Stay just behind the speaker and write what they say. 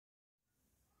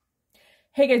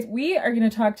Hey guys, we are going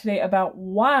to talk today about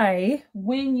why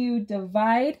when you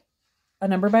divide a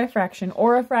number by a fraction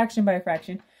or a fraction by a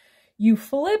fraction, you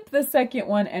flip the second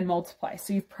one and multiply.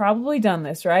 So you've probably done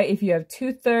this, right? If you have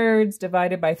 2/3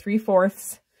 divided by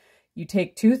 3/4, you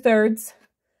take 2/3,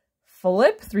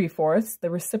 flip 3/4, the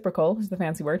reciprocal is the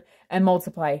fancy word, and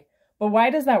multiply. But why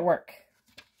does that work?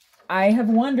 I have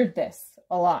wondered this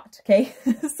a lot, okay?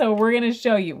 So we're going to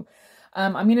show you.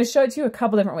 I'm going to show it to you a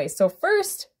couple different ways. So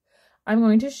first, I'm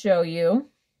going to show you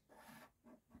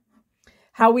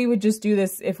how we would just do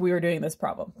this if we were doing this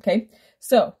problem, okay?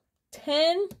 So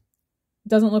 10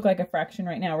 doesn't look like a fraction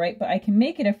right now, right? But I can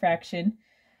make it a fraction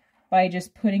by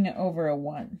just putting it over a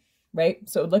 1, right?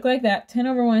 So it would look like that, 10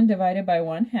 over 1 divided by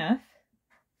 1/2.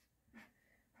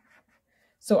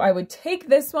 So I would take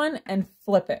this one and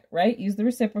flip it, right? Use the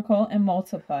reciprocal and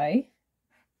multiply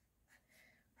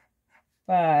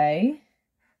by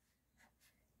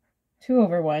 2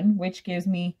 over 1, which gives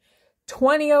me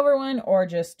 20 over 1 or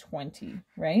just 20,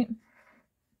 right?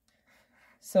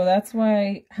 So that's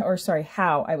why, or sorry,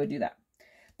 how I would do that.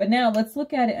 But now let's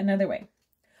look at it another way.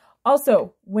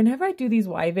 Also, whenever I do these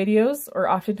Y videos, or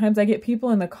oftentimes I get people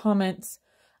in the comments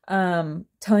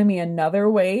telling me another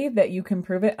way that you can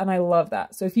prove it, and I love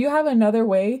that. So if you have another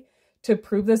way to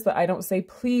prove this that I don't say,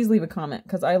 please leave a comment,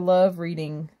 because I love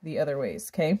reading the other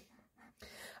ways, okay?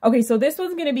 Okay, so this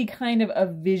one's going to be kind of a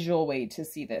visual way to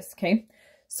see this, okay?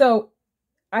 So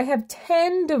I have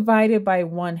 10 divided by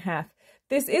 1/2.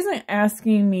 This isn't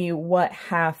asking me what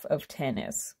half of 10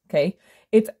 is, okay?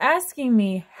 It's asking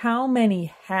me how many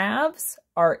halves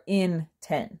are in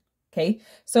 10, okay?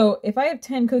 So if I have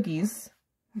 10 cookies,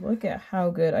 look at how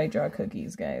good I draw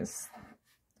cookies, guys.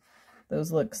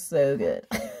 Those look so good.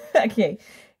 Okay,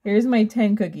 here's my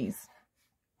 10 cookies.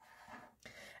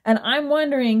 And I'm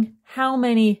wondering how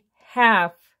many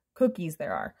half cookies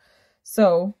there are.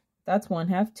 So that's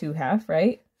 1/2, 2/2,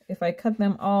 right? If I cut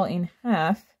them all in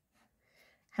half,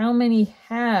 how many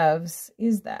halves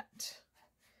is that?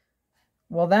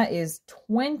 Well, that is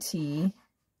 20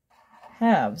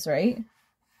 halves, right?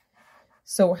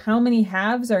 So how many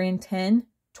halves are in 10?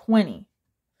 20.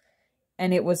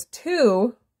 And it was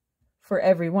 2 for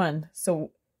every one.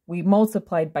 So we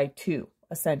multiplied by 2,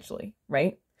 essentially,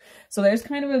 right? So there's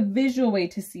kind of a visual way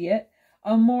to see it.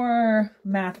 A more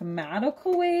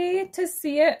mathematical way to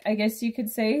see it, I guess you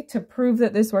could say, to prove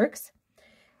that this works,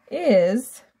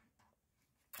 is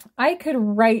I could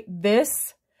write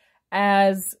this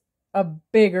as a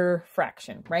bigger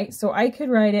fraction, right? So I could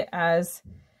write it as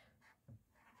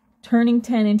turning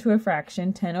 10 into a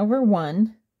fraction, 10 over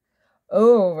 1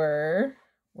 over,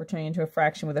 we're turning into a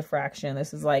fraction with a fraction.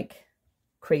 This is like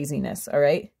craziness, all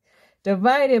right?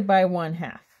 Divided by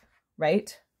 1/2,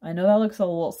 right? I know that looks a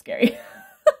little scary.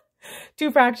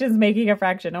 2 fractions making a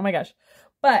fraction. Oh my gosh.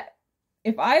 But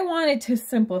if I wanted to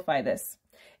simplify this,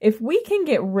 if we can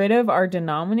get rid of our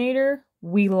denominator,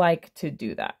 we like to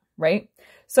do that, right?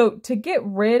 So to get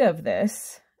rid of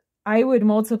this, I would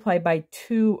multiply by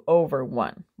 2 over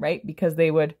 1, right? Because they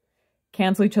would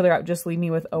cancel each other out, just leave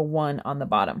me with a 1 on the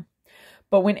bottom.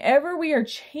 But whenever we are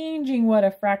changing what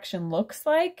a fraction looks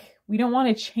like, we don't want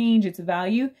to change its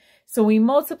value. So we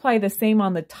multiply the same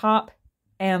on the top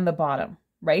and the bottom,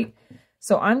 right?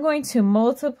 So I'm going to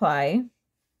multiply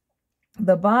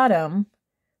the bottom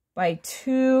by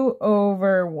 2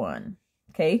 over 1,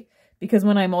 okay? Because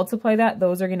when I multiply that,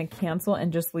 those are going to cancel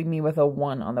and just leave me with a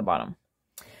 1 on the bottom.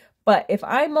 But if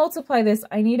I multiply this,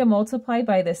 I need to multiply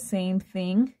by the same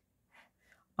thing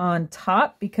on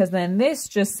top, because then this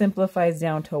just simplifies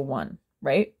down to 1,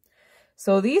 right?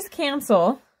 So these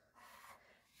cancel.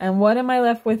 And what am I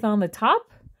left with on the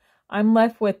top? I'm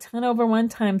left with 10 over 1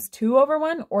 times 2 over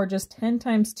 1, or just 10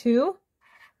 times 2,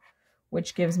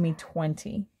 which gives me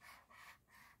 20.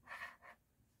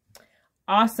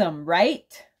 Awesome,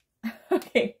 right?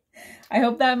 Okay, I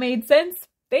hope that made sense.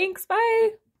 Thanks,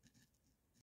 bye.